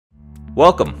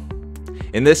Welcome!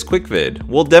 In this quick vid,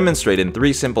 we'll demonstrate in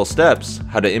 3 simple steps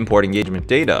how to import engagement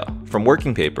data from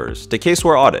working papers to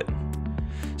CaseWare Audit.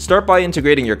 Start by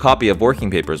integrating your copy of working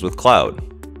papers with Cloud.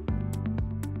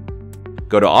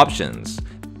 Go to Options,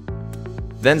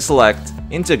 then select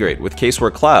Integrate with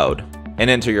Caseware Cloud and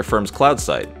enter your firm's cloud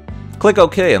site. Click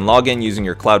OK and log in using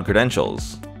your cloud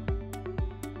credentials.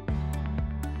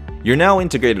 You're now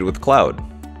integrated with Cloud.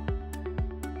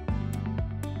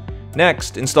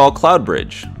 Next, install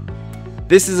CloudBridge.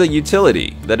 This is a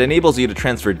utility that enables you to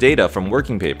transfer data from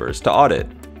working papers to Audit.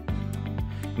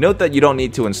 Note that you don't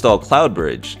need to install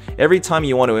CloudBridge every time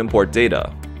you want to import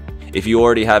data. If you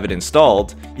already have it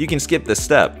installed, you can skip this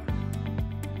step.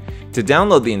 To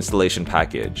download the installation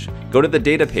package, go to the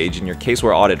data page in your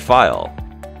CaseWare Audit file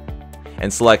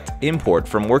and select Import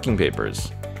from Working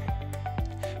Papers.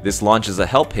 This launches a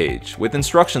help page with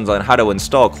instructions on how to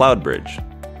install CloudBridge.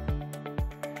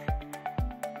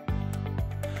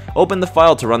 Open the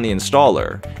file to run the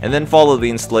installer, and then follow the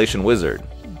installation wizard.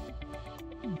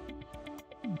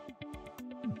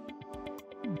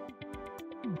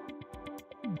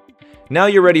 Now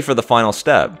you're ready for the final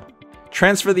step.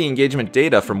 Transfer the engagement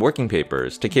data from working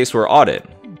papers to CaseWare Audit.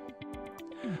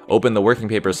 Open the working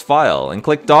papers file and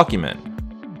click Document.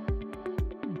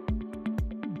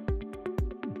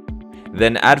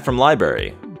 Then Add from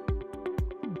Library.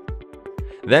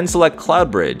 Then select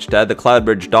CloudBridge to add the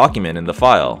CloudBridge document in the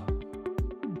file.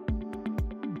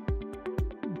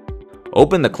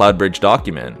 Open the CloudBridge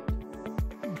document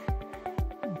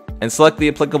and select the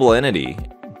applicable entity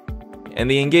and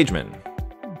the engagement.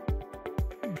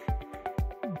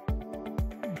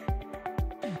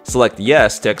 Select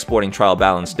Yes to exporting trial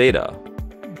balance data.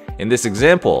 In this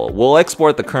example, we'll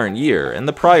export the current year and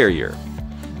the prior year.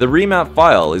 The remap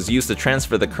file is used to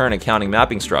transfer the current accounting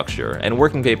mapping structure and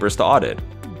working papers to Audit.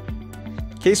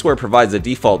 Caseware provides a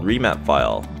default remap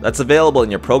file that's available in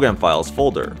your Program Files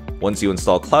folder once you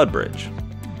install CloudBridge.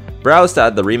 Browse to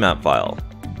add the remap file.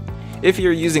 If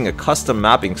you're using a custom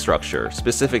mapping structure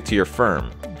specific to your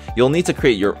firm, you'll need to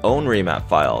create your own remap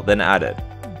file, then add it.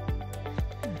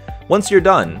 Once you're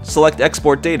done, select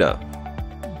Export Data.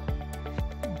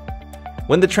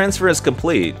 When the transfer is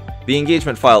complete, the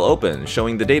engagement file opens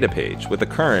showing the data page with the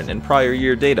current and prior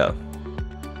year data.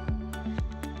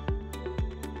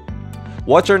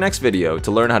 Watch our next video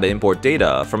to learn how to import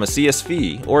data from a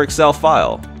CSV or Excel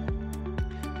file.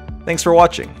 Thanks for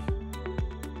watching.